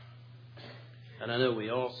And I know we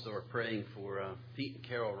also are praying for Pete and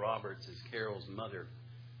Carol Roberts, as Carol's mother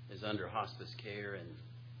is under hospice care, and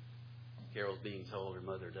Carol's being told her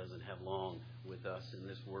mother doesn't have long with us in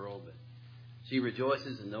this world, but she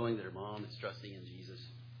rejoices in knowing that her mom is trusting in Jesus.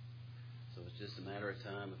 So it's just a matter of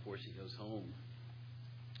time before she goes home.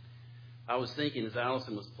 I was thinking as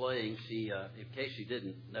Allison was playing, in case you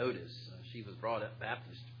didn't notice, she was brought up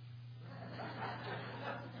Baptist.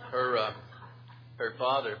 Her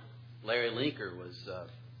father, Larry Linker, was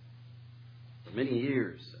for many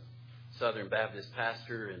years Southern Baptist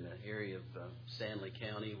pastor in the area of Stanley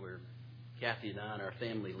County, where Kathy and I and our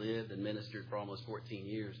family lived and ministered for almost 14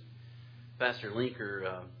 years. Pastor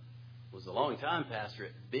Linker was a long-time pastor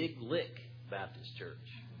at Big Lick Baptist Church.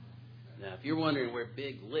 Now, if you're wondering where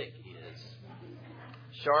Big Lick is,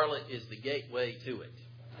 Charlotte is the gateway to it.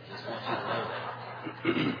 I just want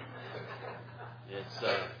you to know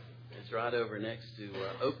that. It's right over next to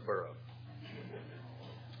Oakboro.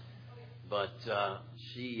 But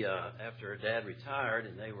she, after her dad retired,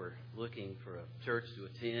 and they were looking for a church to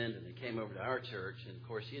attend, and they came over to our church. And, of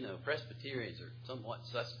course, you know, Presbyterians are somewhat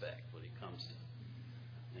suspect when it comes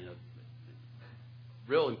to, you know,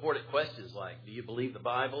 real important questions like, do you believe the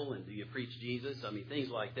Bible and do you preach Jesus? I mean, things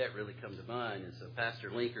like that really come to mind. And so Pastor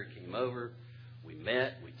Linker came over. We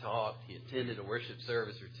met. We talked. He attended a worship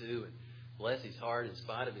service or two. And bless his heart, in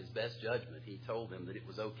spite of his best judgment, he told them that it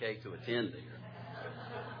was okay to attend there.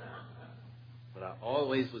 But I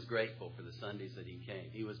always was grateful for the Sundays that he came.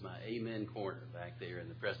 He was my amen corner back there in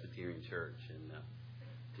the Presbyterian Church. And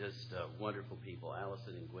just wonderful people.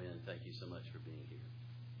 Allison and Gwen, thank you so much for being here.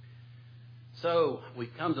 So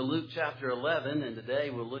we've come to Luke chapter 11, and today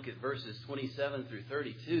we'll look at verses 27 through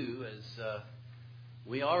 32, as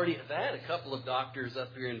we already have had a couple of doctors up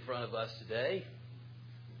here in front of us today.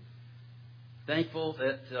 Thankful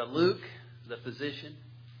that Luke, the physician,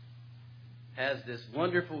 has this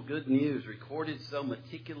wonderful good news recorded so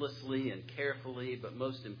meticulously and carefully, but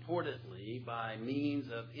most importantly by means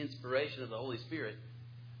of inspiration of the Holy Spirit,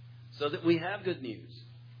 so that we have good news.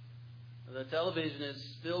 The television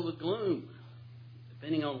is filled with gloom.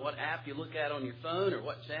 Depending on what app you look at on your phone or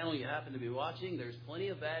what channel you happen to be watching, there's plenty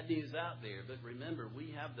of bad news out there. But remember,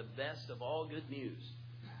 we have the best of all good news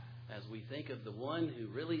as we think of the one who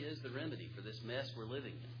really is the remedy for this mess we're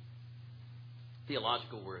living in.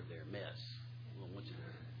 Theological word there, mess. I don't want you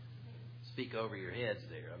to speak over your heads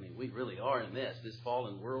there. I mean, we really are in a mess, this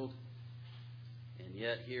fallen world. And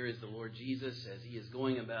yet here is the Lord Jesus as he is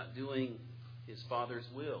going about doing his Father's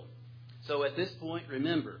will. So at this point,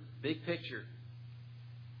 remember, big picture.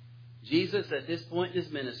 Jesus, at this point in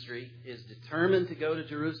his ministry, is determined to go to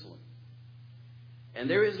Jerusalem. And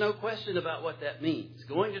there is no question about what that means.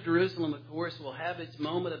 Going to Jerusalem, of course, will have its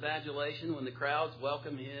moment of adulation when the crowds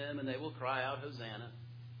welcome him and they will cry out, Hosanna.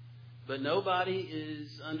 But nobody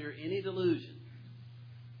is under any delusion.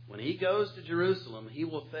 When he goes to Jerusalem, he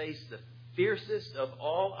will face the fiercest of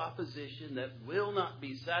all opposition that will not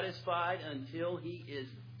be satisfied until he is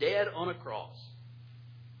dead on a cross.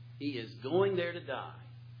 He is going there to die.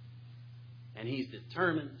 And he's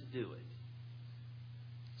determined to do it.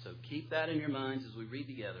 So keep that in your minds as we read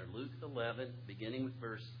together. Luke 11, beginning with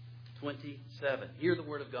verse 27. Hear the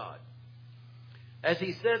word of God. As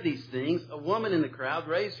he said these things, a woman in the crowd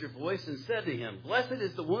raised her voice and said to him, Blessed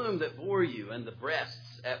is the womb that bore you and the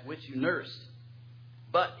breasts at which you nursed.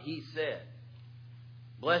 But he said,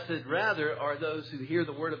 Blessed rather are those who hear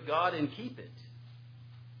the word of God and keep it.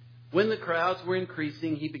 When the crowds were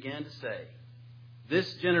increasing, he began to say,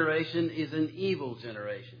 This generation is an evil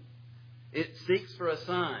generation. It seeks for a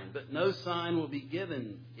sign, but no sign will be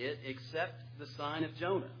given it except the sign of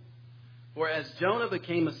Jonah. For as Jonah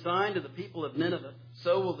became a sign to the people of Nineveh,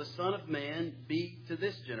 so will the Son of Man be to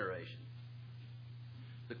this generation.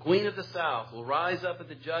 The queen of the south will rise up at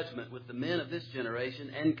the judgment with the men of this generation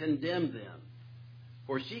and condemn them.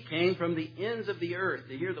 For she came from the ends of the earth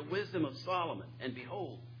to hear the wisdom of Solomon. And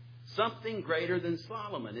behold, something greater than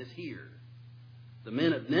Solomon is here. The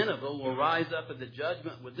men of Nineveh will rise up at the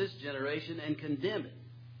judgment with this generation and condemn it.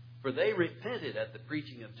 For they repented at the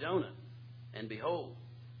preaching of Jonah. And behold,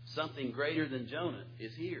 something greater than Jonah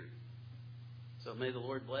is here. So may the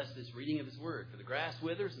Lord bless this reading of his word. For the grass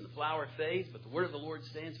withers and the flower fades, but the word of the Lord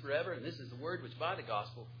stands forever. And this is the word which by the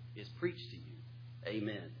gospel is preached to you.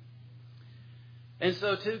 Amen. And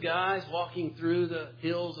so two guys walking through the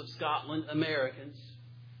hills of Scotland, Americans,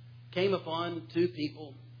 came upon two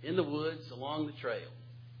people in the woods along the trail.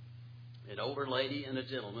 An older lady and a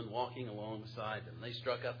gentleman walking alongside them. They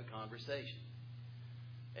struck up a conversation.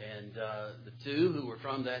 And the two who were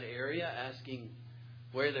from that area asking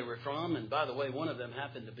where they were from. And by the way, one of them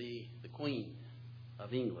happened to be the Queen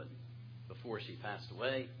of England. before she passed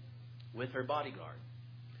away with her bodyguard.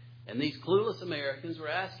 And these clueless Americans were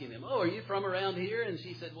asking him, "Oh, are you from around here?" And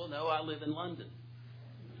she said, "Well, no, I live in London."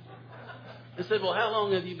 They said, "Well, how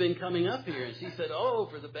long have you been coming up here?" And she said, "Oh,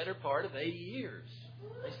 for the better part of 80 years.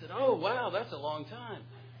 They said, "Oh, wow, that's a long time.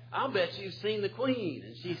 I'll bet you've seen the Queen."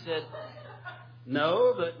 And she said,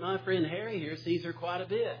 "No, but my friend Harry here sees her quite a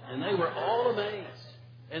bit." And they were all amazed.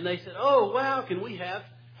 And they said, "Oh, wow, can we have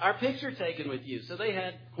our picture taken with you?" So they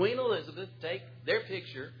had Queen Elizabeth take their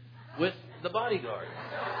picture with the bodyguard.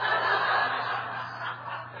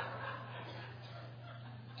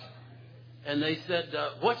 And they said,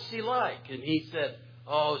 "What's she like?" And he said,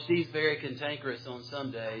 "Oh, she's very cantankerous on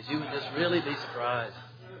some days. You would just really be surprised."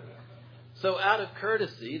 So out of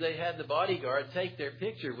courtesy, they had the bodyguard take their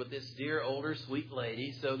picture with this dear, older, sweet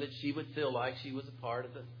lady so that she would feel like she was a part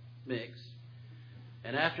of the mix.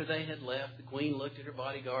 And after they had left, the Queen looked at her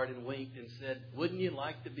bodyguard and winked and said, "Wouldn't you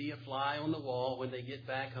like to be a fly on the wall when they get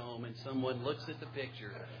back home and someone looks at the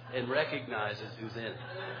picture and recognizes who's in it?"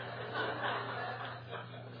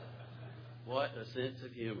 What a sense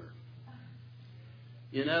of humor.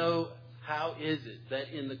 You know, how is it that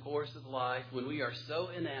in the course of life, when we are so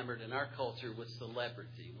enamored in our culture with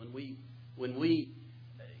celebrity, when we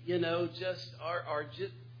just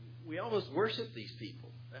we almost worship these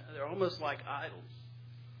people. They're almost like idols.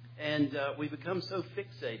 And we become so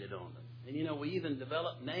fixated on them. And, we even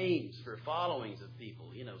develop names for followings of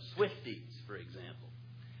people. Swifties, for example.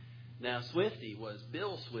 Now, Swifty was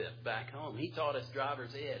Bill Swift back home. He taught us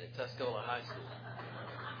driver's ed at Tuscola High School.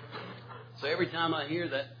 So every time I hear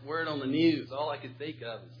that word on the news, all I can think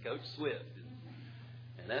of is Coach Swift.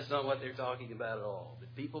 And that's not what they're talking about at all.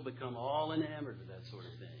 But people become all enamored with that sort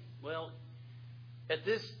of thing. Well, at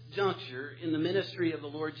this juncture in the ministry of the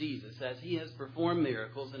Lord Jesus, as he has performed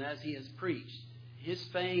miracles and as he has preached, his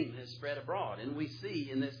fame has spread abroad. And we see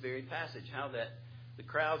in this very passage how that the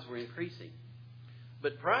crowds were increasing.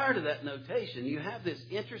 But prior to that notation, you have this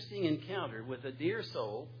interesting encounter with a dear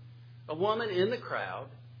soul, a woman in the crowd.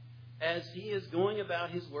 As he is going about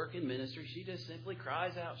his work in ministry, she just simply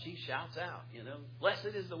cries out. She shouts out,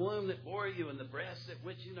 "Blessed is the womb that bore you and the breast at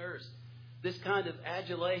which you nursed." This kind of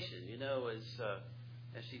adulation,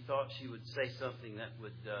 as she thought she would say something that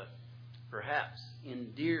would perhaps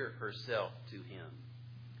endear herself to him.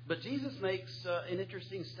 But Jesus makes an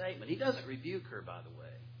interesting statement. He doesn't rebuke her, by the way.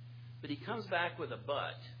 But he comes back with a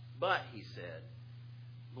but. But, he said,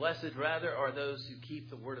 "Blessed rather are those who keep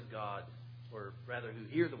the word of God, or rather who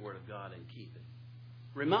hear the word of God and keep it."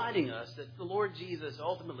 Reminding us that the Lord Jesus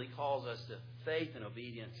ultimately calls us to faith and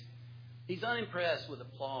obedience. He's unimpressed with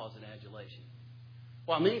applause and adulation.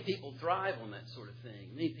 While many people thrive on that sort of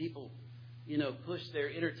thing, many people, push their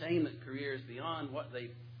entertainment careers beyond what they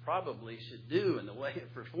probably should do in the way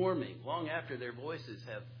of performing long after their voices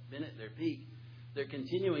have been at their peak. They're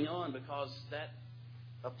continuing on because that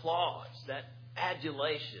applause, that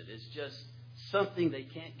adulation is just something they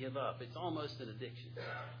can't give up. It's almost an addiction.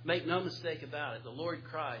 Make no mistake about it, the Lord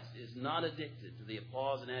Christ is not addicted to the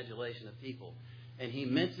applause and adulation of people, and he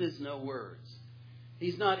minces no words.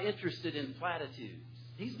 He's not interested in platitudes.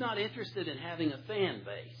 He's not interested in having a fan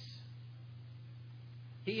base.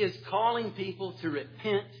 He is calling people to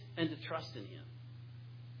repent and to trust in him.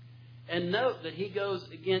 And note that he goes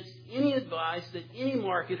against any advice that any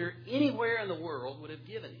marketer anywhere in the world would have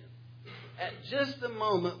given him. At just the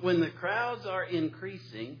moment when the crowds are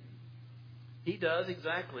increasing, he does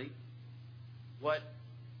exactly what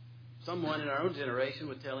someone in our own generation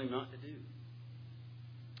would tell him not to do.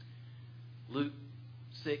 Luke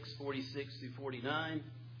 6:46-49.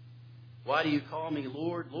 "Why do you call me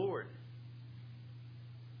Lord, Lord,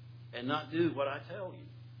 and not do what I tell you?"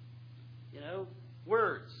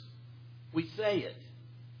 Words. We say it.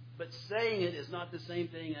 But saying it is not the same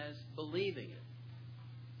thing as believing it.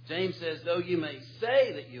 James says, though you may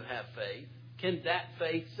say that you have faith, can that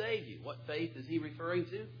faith save you? What faith is he referring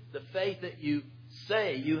to? The faith that you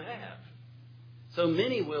say you have. So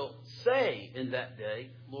many will say in that day,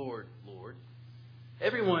 "Lord, Lord."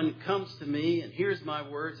 Everyone comes to me and hears my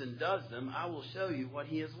words and does them. I will show you what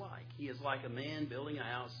he is like. He is like a man building a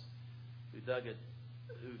house who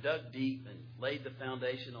dug deep and laid the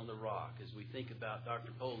foundation on the rock, as we think about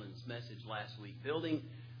Dr. Poland's message last week. Building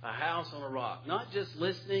a house on a rock. Not just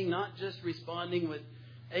listening, not just responding with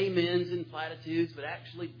amens and platitudes, but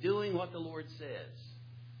actually doing what the Lord says.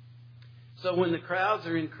 So when the crowds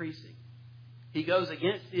are increasing, he goes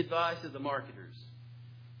against the advice of the marketers.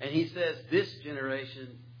 And he says, this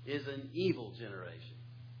generation is an evil generation.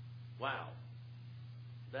 Wow.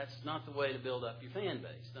 That's not the way to build up your fan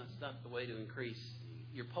base. That's not the way to increase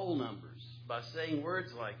your poll numbers by saying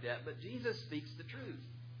words like that. But Jesus speaks the truth.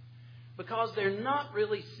 because they're not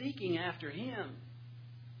really seeking after Him.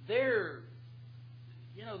 They're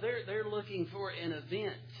looking for an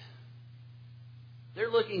event.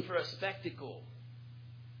 They're looking for a spectacle.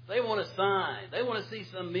 They want a sign. They want to see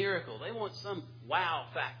some miracle. They want some wow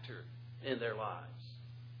factor in their lives.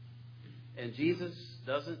 And Jesus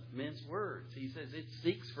doesn't mince words. He says it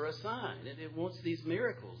seeks for a sign. It wants these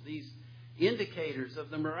miracles, these indicators of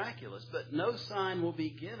the miraculous. But no sign will be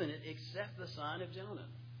given it except the sign of Jonah.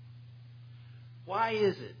 Why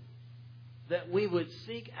is it that we would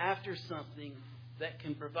seek after something that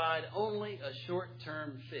can provide only a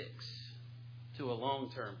short-term fix to a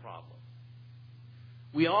long-term problem?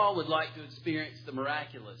 We all would like to experience the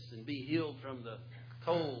miraculous and be healed from the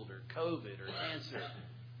cold or COVID or cancer,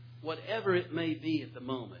 whatever it may be at the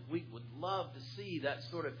moment. We would love to see that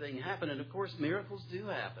sort of thing happen. And, of course, miracles do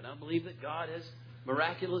happen. I believe that God has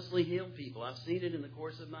miraculously healed people. I've seen it in the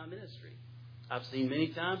course of my ministry. I've seen many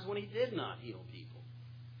times when He did not heal people.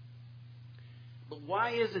 But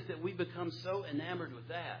why is it that we become so enamored with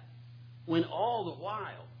that when all the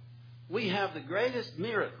while we have the greatest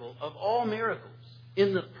miracle of all miracles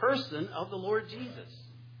in the person of the Lord Jesus?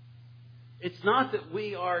 It's not that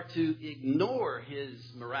we are to ignore His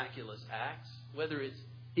miraculous acts, whether it's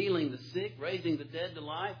healing the sick, raising the dead to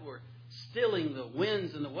life, or stilling the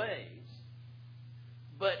winds and the waves.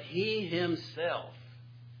 But He Himself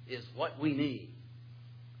is what we need.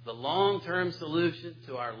 The long-term solution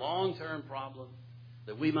to our long-term problem,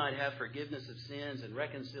 that we might have forgiveness of sins and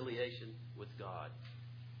reconciliation with God.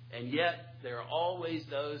 And yet, there are always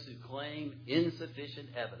those who claim insufficient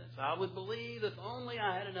evidence. I would believe if only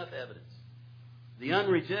I had enough evidence. The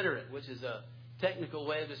unregenerate, which is a technical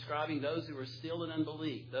way of describing those who are still in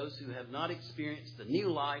unbelief, those who have not experienced the new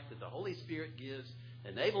life that the Holy Spirit gives,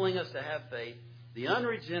 enabling us to have faith. The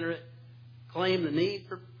unregenerate claim the need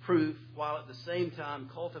for proof while at the same time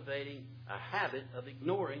cultivating a habit of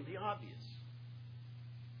ignoring the obvious.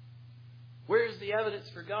 Where's the evidence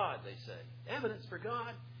for God, they say? Evidence for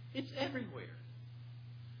God? It's everywhere.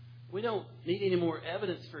 We don't need any more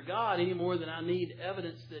evidence for God any more than I need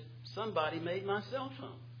evidence that somebody made my cell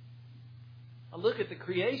phone. I look at the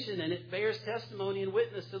creation and it bears testimony and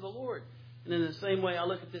witness to the Lord. And in the same way, I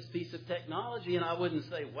look at this piece of technology and I wouldn't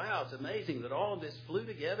say, wow, it's amazing that all of this flew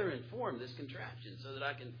together and formed this contraption so that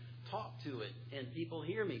I can talk to it and people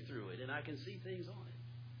hear me through it and I can see things on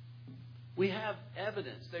it. We have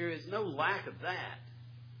evidence. There is no lack of that.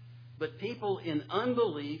 But people in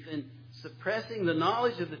unbelief and suppressing the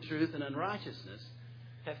knowledge of the truth and unrighteousness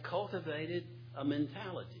have cultivated a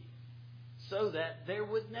mentality so that there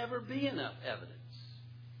would never be enough evidence.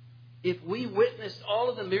 If we witnessed all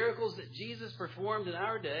of the miracles that Jesus performed in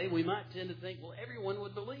our day, we might tend to think, well, everyone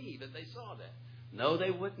would believe if they saw that. No, they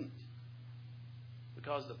wouldn't.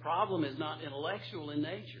 Because the problem is not intellectual in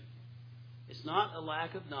nature. It's not a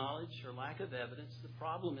lack of knowledge or lack of evidence. The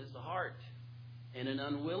problem is the heart and an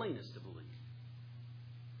unwillingness to believe.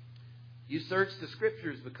 You search the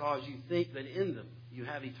Scriptures because you think that in them you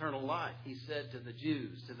have eternal life, He said to the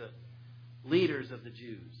Jews, to the leaders of the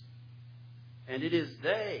Jews. And it is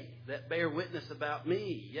they that bear witness about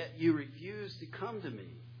me, yet you refuse to come to me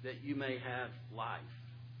that you may have life.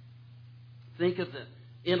 Think of the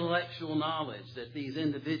intellectual knowledge that these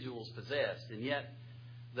individuals possessed, and yet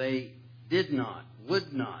they did not,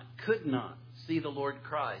 would not, could not see the Lord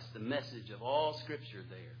Christ, the message of all Scripture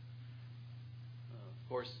there. Of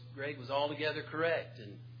course, Greg was altogether correct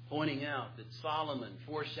in pointing out that Solomon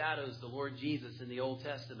foreshadows the Lord Jesus in the Old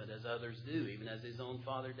Testament as others do, even as his own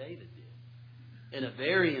father David did. In a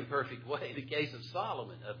very imperfect way. The case of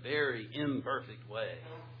Solomon, a very imperfect way.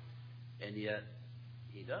 And yet,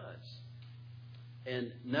 he does.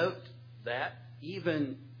 And note that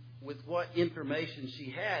even with what information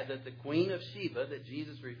she had, that the Queen of Sheba, that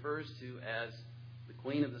Jesus refers to as the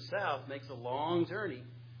Queen of the South, makes a long journey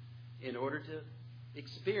in order to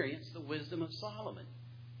experience the wisdom of Solomon.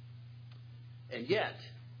 And yet,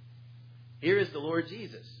 here is the Lord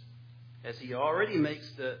Jesus, as He already makes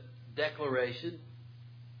the declaration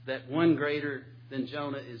that one greater than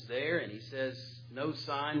Jonah is there, and He says, no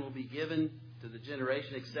sign will be given to the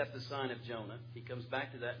generation except the sign of Jonah. He comes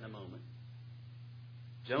back to that in a moment.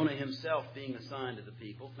 Jonah himself being a sign to the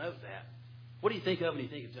people. Note that. What do you think of when you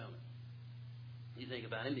think of Jonah? You think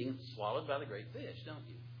about him being swallowed by the great fish, don't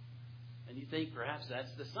you? And you think perhaps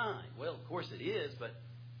that's the sign. Well, of course it is, but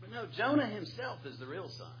no, Jonah himself is the real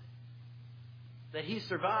sign. That he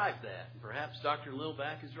survived that. And perhaps Dr.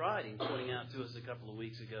 Lilback is right in pointing out to us a couple of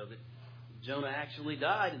weeks ago that Jonah actually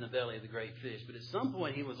died in the belly of the great fish. But at some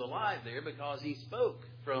point he was alive there because he spoke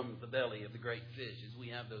from the belly of the great fish, as we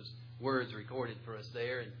have those words recorded for us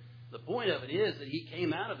there. And The point of it is that he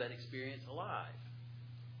came out of that experience alive.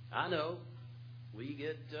 I know we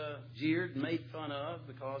get jeered and made fun of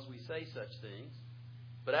because we say such things.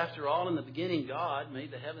 But after all, in the beginning, God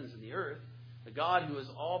made the heavens and the earth. The God who is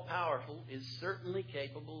all-powerful is certainly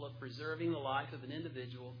capable of preserving the life of an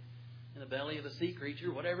individual in the belly of a sea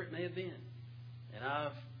creature, whatever it may have been.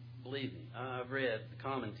 And believe me, I've read the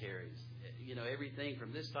commentaries. You know, everything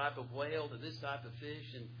from this type of whale to this type of fish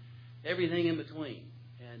and everything in between.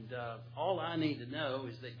 And all I need to know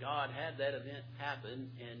is that God had that event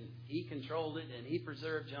happen, and He controlled it, and He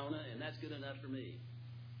preserved Jonah, and that's good enough for me.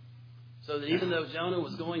 So that even though Jonah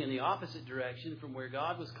was going in the opposite direction from where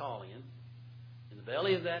God was calling him, in the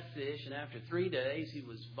belly of that fish, and after 3 days he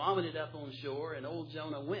was vomited up on shore, and old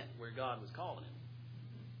Jonah went where God was calling him.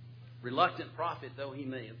 Reluctant prophet though he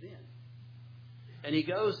may have been. And he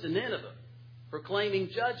goes to Nineveh, proclaiming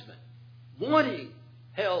judgment, wanting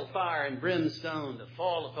hellfire and brimstone to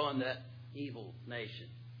fall upon that evil nation.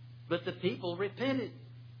 But the people repented.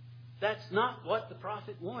 That's not what the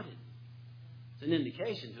prophet wanted. It's an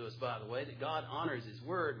indication to us, by the way, that God honors His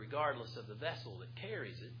word regardless of the vessel that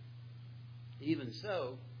carries it. Even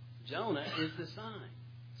so, Jonah is the sign.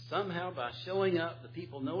 Somehow, by showing up, the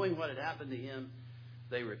people knowing what had happened to him,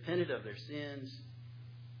 they repented of their sins.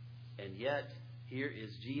 And yet, here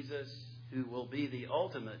is Jesus, who will be the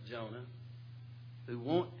ultimate Jonah, who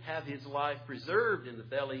won't have his life preserved in the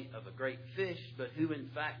belly of a great fish, but who in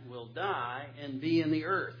fact will die and be in the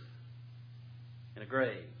earth, in a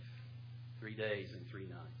grave, 3 days and 3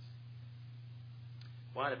 nights.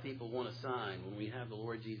 Why do people want a sign when we have the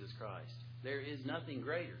Lord Jesus Christ? There is nothing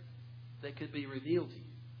greater that could be revealed to you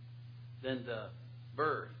than the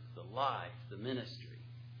birth, the life, the ministry,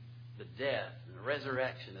 the death, and the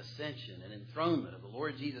resurrection, ascension, and enthronement of the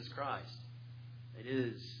Lord Jesus Christ. It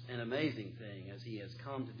is an amazing thing as He has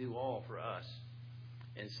come to do all for us.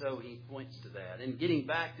 And so He points to that. And getting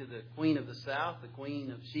back to the Queen of the South, the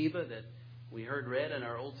Queen of Sheba that we heard read in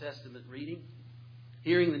our Old Testament reading,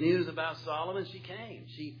 hearing the news about Solomon, she came.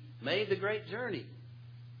 She made the great journey,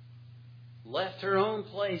 left her own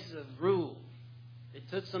place of rule. It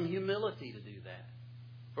took some humility to do that.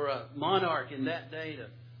 For a monarch in that day to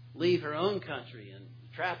leave her own country and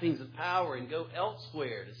trappings of power and go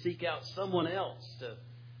elsewhere to seek out someone else to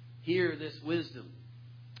hear this wisdom.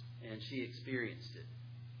 And she experienced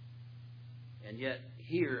it. And yet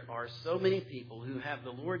here are so many people who have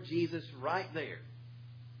the Lord Jesus right there.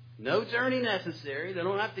 No journey necessary. They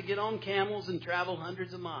don't have to get on camels and travel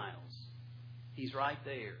hundreds of miles. He's right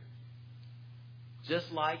there.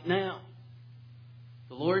 Just like now.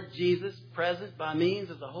 The Lord Jesus, present by means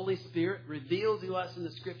of the Holy Spirit, revealed to us in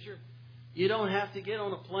the Scripture. You don't have to get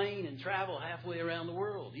on a plane and travel halfway around the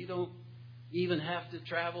world. You don't even have to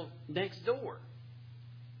travel next door.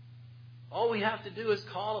 All we have to do is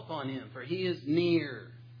call upon Him, for He is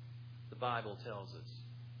near, the Bible tells us.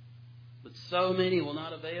 But so many will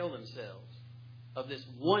not avail themselves of this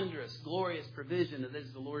wondrous, glorious provision that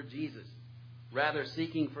is the Lord Jesus. Rather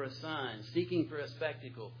seeking for a sign, seeking for a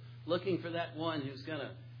spectacle, looking for that one who's going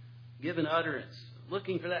to give an utterance,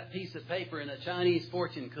 looking for that piece of paper in a Chinese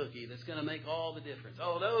fortune cookie that's going to make all the difference.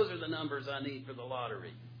 Oh, those are the numbers I need for the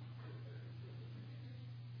lottery.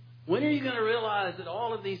 When are you going to realize that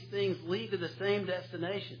all of these things lead to the same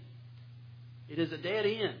destination? It is a dead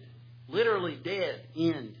end, literally dead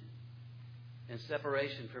end, and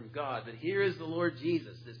separation from God. But here is the Lord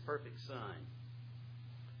Jesus, this perfect sign.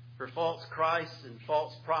 For false Christs and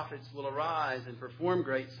false prophets will arise and perform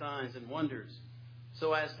great signs and wonders,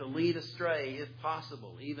 so as to lead astray, if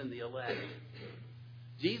possible, even the elect.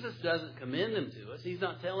 Jesus doesn't commend them to us. He's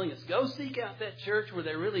not telling us, go seek out that church where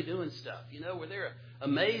they're really doing stuff, where they're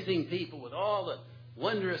amazing people with all the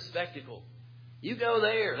wondrous spectacle. You go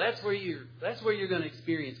there. That's where you're going to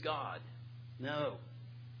experience God. No.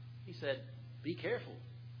 He said, be careful.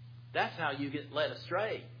 That's how you get led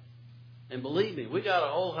astray. And believe me, we got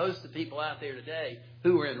a whole host of people out there today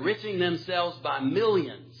who are enriching themselves by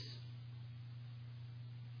millions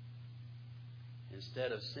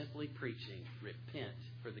instead of simply preaching, repent,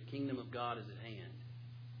 for the kingdom of God is at hand.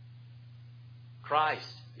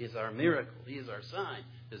 Christ is our miracle. He is our sign.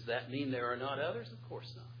 Does that mean there are not others? Of course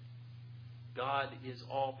not. God is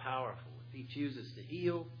all-powerful. If He chooses to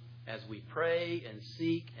heal as we pray and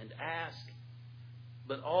seek and ask,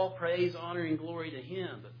 but all praise, honor, and glory to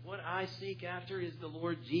Him. But what I seek after is the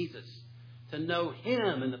Lord Jesus, to know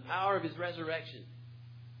Him and the power of His resurrection.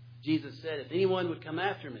 Jesus said, if anyone would come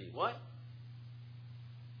after me, what?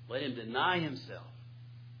 Let him deny himself,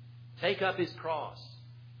 take up his cross,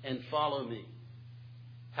 and follow me.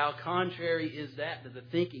 How contrary is that to the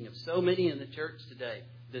thinking of so many in the church today?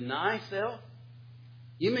 Deny self?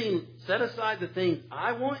 You mean set aside the things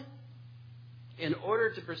I want in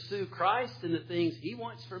order to pursue Christ and the things He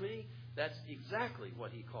wants for me? That's exactly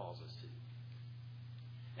what He calls us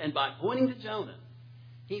to. And by pointing to Jonah,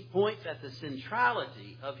 He points at the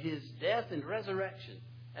centrality of His death and resurrection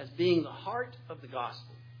as being the heart of the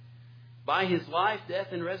gospel. By His life, death,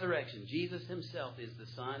 and resurrection, Jesus Himself is the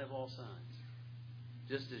sign of all signs.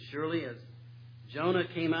 Just as surely as Jonah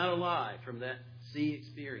came out alive from that sea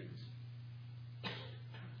experience,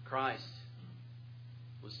 Christ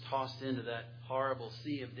was tossed into that horrible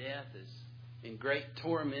sea of death as in great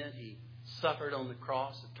torment He suffered on the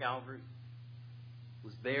cross of Calvary,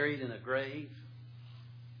 was buried in a grave,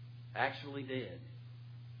 actually dead,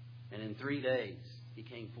 and in 3 days He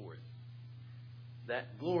came forth.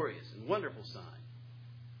 That glorious and wonderful sign,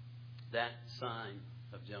 that sign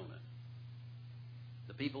of Jonah.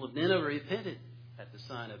 The people of Nineveh repented at the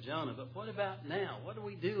sign of Jonah, but what about now? What do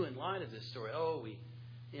we do in light of this story? Oh, we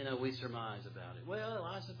surmise about it. Well,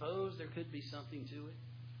 I suppose there could be something to it.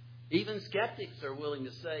 Even skeptics are willing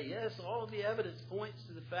to say, yes, all of the evidence points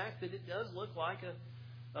to the fact that it does look like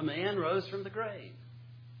a man rose from the grave.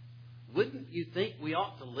 Wouldn't you think we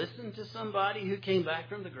ought to listen to somebody who came back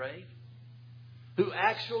from the grave? Who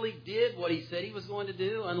actually did what he said he was going to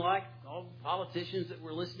do, unlike all the politicians that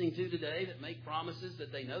we're listening to today that make promises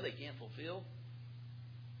that they know they can't fulfill,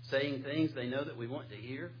 saying things they know that we want to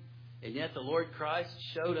hear. And yet the Lord Christ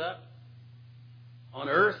showed up on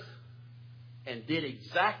earth and did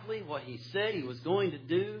exactly what He said He was going to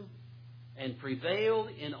do and prevailed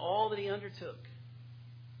in all that He undertook.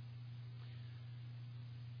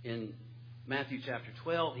 In Matthew chapter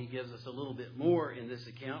 12, He gives us a little bit more in this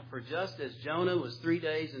account. For just as Jonah was 3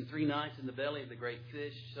 days and 3 nights in the belly of the great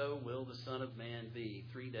fish, so will the Son of Man be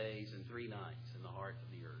 3 days and 3 nights in the heart of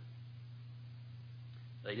the earth.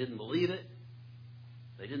 They didn't believe it.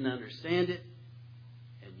 They didn't understand it.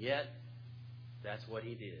 And yet, that's what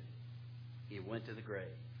He did. He went to the grave.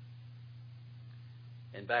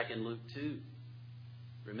 And back in Luke 2,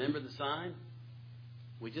 remember the sign?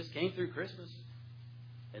 We just came through Christmas.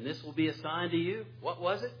 And this will be a sign to you. What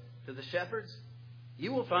was it? To the shepherds?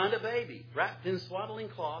 You will find a baby wrapped in swaddling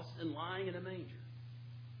cloths and lying in a manger.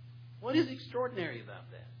 What is extraordinary about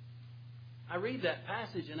that? I read that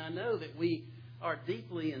passage and I know that we are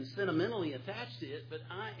deeply and sentimentally attached to it, but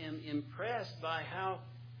I am impressed by how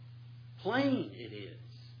plain it is.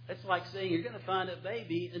 It's like saying you're going to find a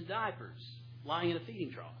baby in diapers lying in a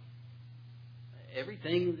feeding trough.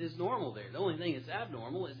 Everything is normal there. The only thing that's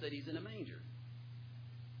abnormal is that He's in a manger.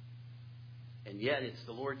 And yet it's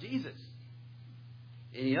the Lord Jesus.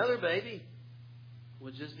 Any other baby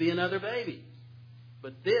would just be another baby.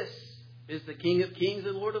 But this is the King of Kings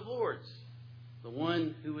and Lord of Lords, the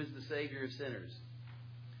one who is the Savior of sinners.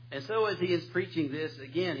 And so as He is preaching this,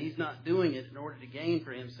 again, He's not doing it in order to gain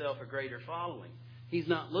for Himself a greater following. He's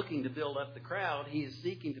not looking to build up the crowd. He is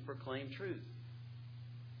seeking to proclaim truth.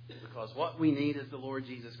 Because what we need is the Lord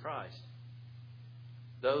Jesus Christ.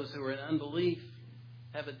 Those who are in unbelief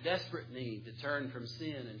have a desperate need to turn from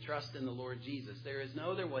sin and trust in the Lord Jesus. There is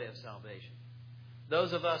no other way of salvation.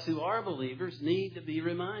 Those of us who are believers need to be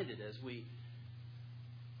reminded as we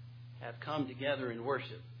have come together in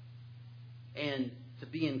worship and to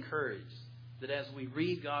be encouraged that as we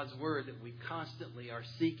read God's Word that we constantly are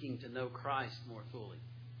seeking to know Christ more fully.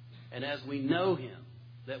 And as we know Him,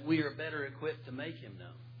 that we are better equipped to make Him known.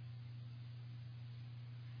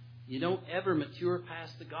 You don't ever mature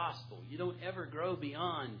past the gospel. You don't ever grow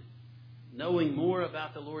beyond knowing more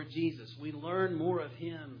about the Lord Jesus. We learn more of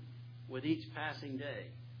Him with each passing day.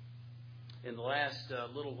 In the last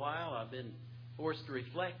little while, I've been forced to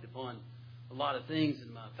reflect upon a lot of things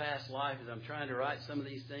in my past life as I'm trying to write some of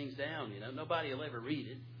these things down. Nobody will ever read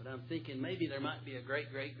it, but I'm thinking maybe there might be a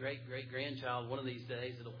great-great-great-great-grandchild one of these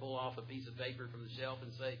days that'll pull off a piece of paper from the shelf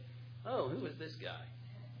and say, "Oh, who is this guy?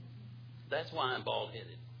 That's why I'm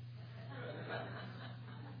bald-headed."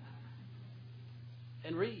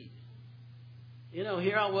 And read.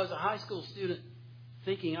 Here I was, a high school student,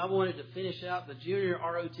 thinking I wanted to finish out the junior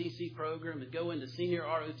ROTC program and go into senior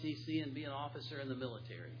ROTC and be an officer in the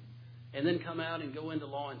military. And then come out and go into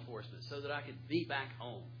law enforcement so that I could be back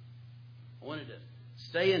home. I wanted to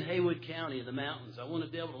stay in Haywood County in the mountains. I wanted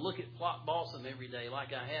to be able to look at Plot Balsam every day like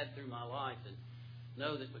I had through my life and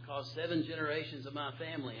know that because 7 generations of my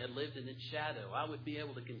family had lived in its shadow, I would be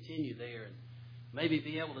able to continue there and maybe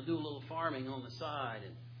be able to do a little farming on the side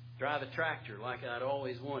and drive a tractor like I'd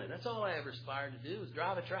always wanted. That's all I ever aspired to do, was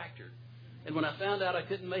drive a tractor. And when I found out I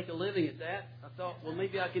couldn't make a living at that, I thought, well,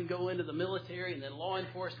 maybe I can go into the military and then law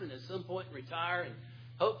enforcement at some point and retire, and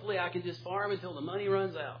hopefully I can just farm until the money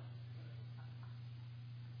runs out.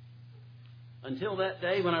 Until that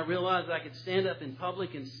day when I realized I could stand up in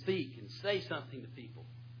public and speak and say something to people.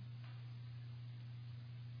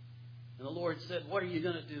 And the Lord said, what are you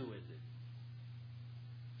going to do with it?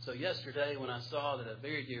 So yesterday when I saw that a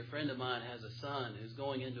very dear friend of mine has a son who's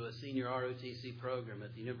going into a senior ROTC program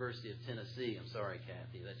at the University of Tennessee. I'm sorry,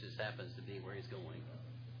 Kathy. That just happens to be where he's going.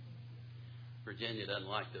 Virginia doesn't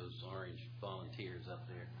like those orange volunteers up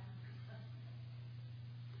there.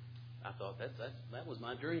 I thought that was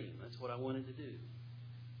my dream. That's what I wanted to do.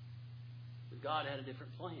 But God had a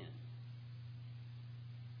different plan.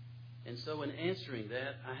 And so in answering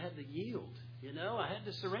that, I had to yield. I had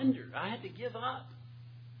to surrender. I had to give up.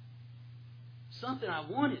 Something I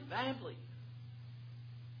wanted badly.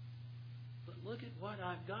 But look at what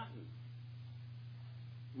I've gotten.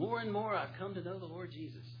 More and more I've come to know the Lord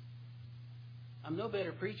Jesus. I'm no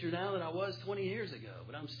better preacher now than I was 20 years ago,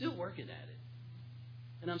 but I'm still working at it.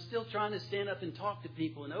 And I'm still trying to stand up and talk to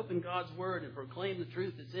people and open God's Word and proclaim the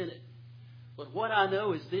truth that's in it. But what I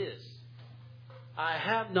know is this. I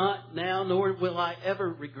have not now, nor will I ever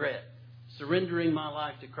regret surrendering my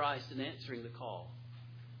life to Christ and answering the call.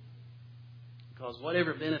 Because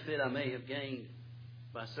whatever benefit I may have gained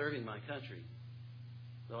by serving my country,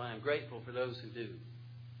 though I am grateful for those who do,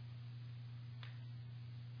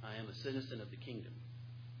 I am a citizen of the kingdom.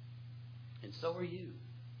 And so are you.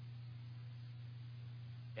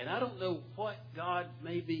 And I don't know what God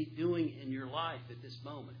may be doing in your life at this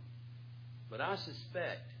moment, but I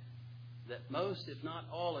suspect that most, if not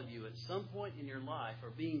all of you, at some point in your life are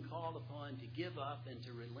being called upon to give up and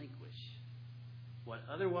to relinquish what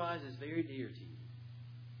otherwise is very dear to you.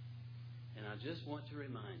 And I just want to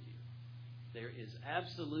remind you, there is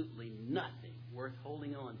absolutely nothing worth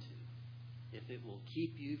holding on to if it will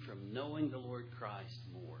keep you from knowing the Lord Christ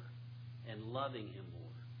more and loving Him more.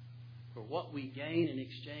 For what we gain in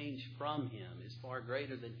exchange from Him is far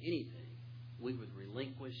greater than anything we would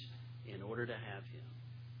relinquish in order to have Him.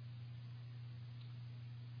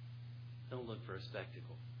 Don't look for a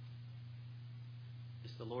spectacle.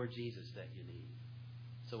 It's the Lord Jesus that you need.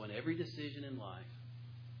 So in every decision in life,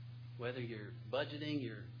 whether you're budgeting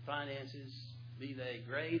your finances, be they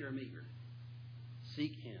great or meager,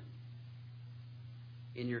 seek Him.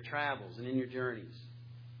 In your travels and in your journeys,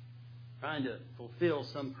 trying to fulfill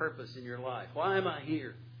some purpose in your life. Why am I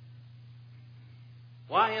here?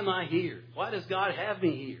 Why am I here? Why does God have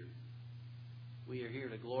me here? We are here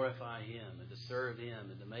to glorify Him and to serve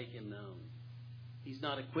Him and to make Him known. He's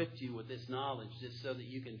not equipped you with this knowledge just so that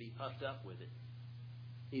you can be puffed up with it.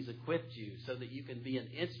 He's equipped you so that you can be an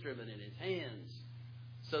instrument in His hands,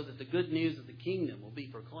 so that the good news of the kingdom will be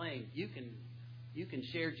proclaimed. You can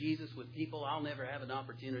share Jesus with people I'll never have an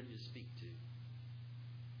opportunity to speak to.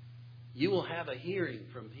 You will have a hearing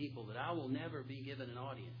from people that I will never be given an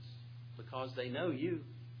audience because they know you.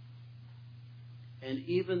 And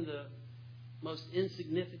even the most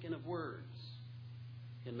insignificant of words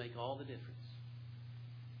can make all the difference.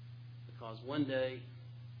 Because one day,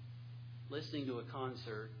 listening to a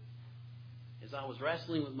concert, as I was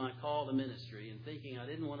wrestling with my call to ministry and thinking I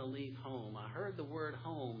didn't want to leave home, I heard the word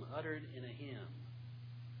home uttered in a hymn.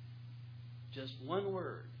 Just one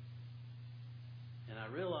word. And I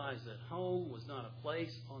realized that home was not a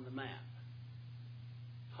place on the map.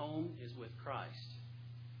 Home is with Christ,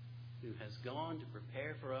 who has gone to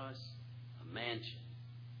prepare for us a mansion,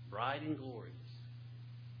 bright and glorious.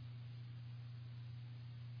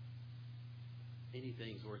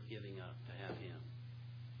 Anything's worth giving up to have Him.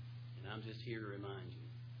 And I'm just here to remind you,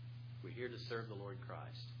 we're here to serve the Lord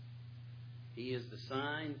Christ. He is the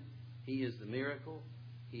sign. He is the miracle.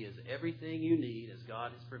 He is everything you need as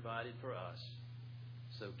God has provided for us.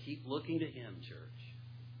 So keep looking to Him, church.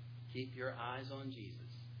 Keep your eyes on Jesus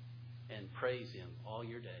and praise Him all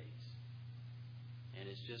your days. And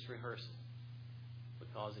it's just rehearsal.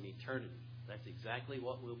 Because in eternity, that's exactly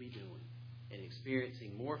what we'll be doing. And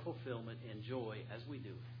experiencing more fulfillment and joy as we do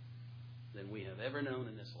it than we have ever known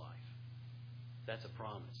in this life. That's a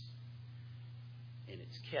promise. And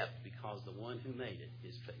it's kept because the one who made it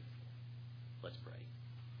is faithful. Let's pray.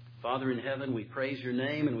 Father in heaven, we praise your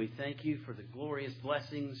name and we thank you for the glorious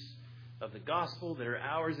blessings of the gospel that are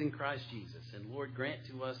ours in Christ Jesus. And Lord, grant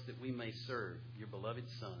to us that we may serve your beloved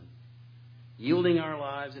Son, yielding our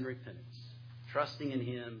lives in repentance, trusting in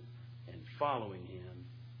Him and following Him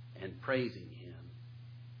and praising Him.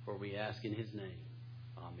 For we ask in His name.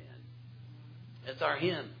 Amen. That's our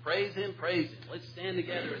hymn. Praise Him, praise Him. Let's stand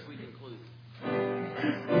together as we conclude.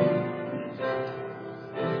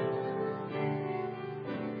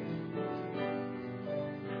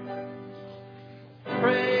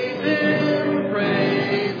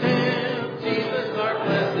 Praise Him, Jesus our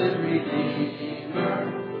blessed Redeemer.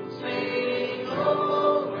 Sing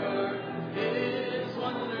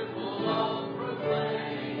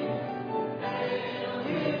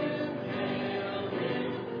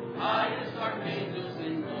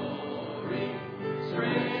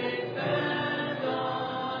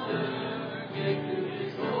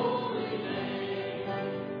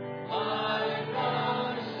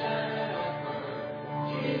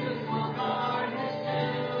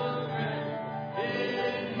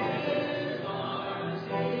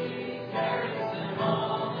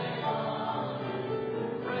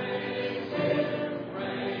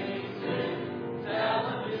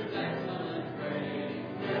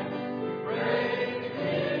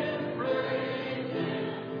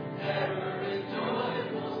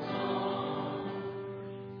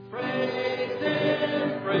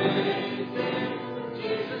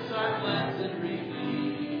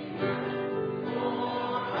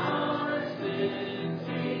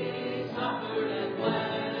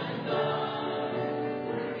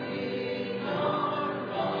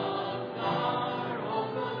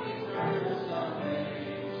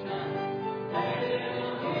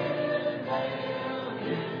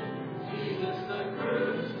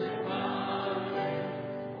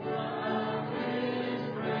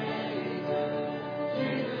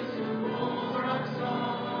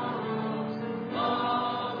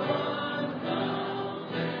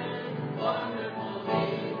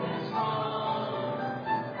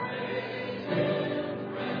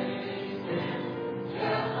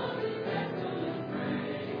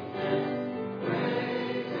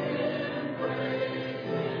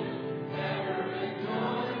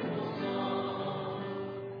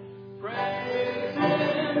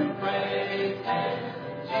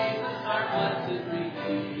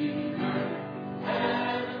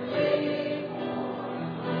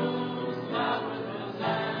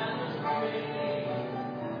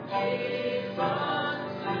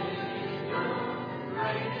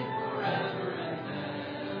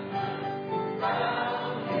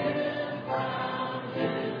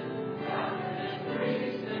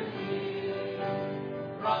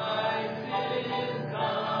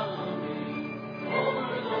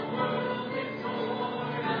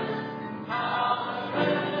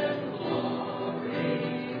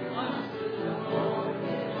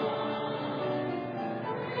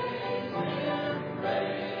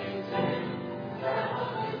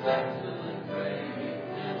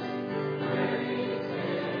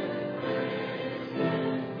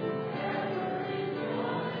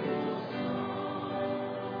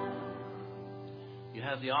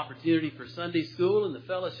The opportunity for Sunday school in the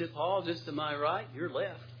fellowship hall just to my right, your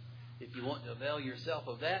left. If you want to avail yourself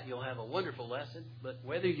of that, you'll have a wonderful lesson. But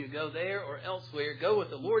whether you go there or elsewhere, go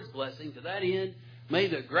with the Lord's blessing. To that end, may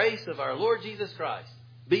the grace of our Lord Jesus Christ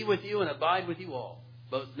be with you and abide with you all,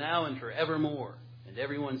 both now and forevermore. And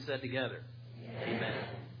everyone said together,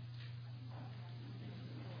 Amen.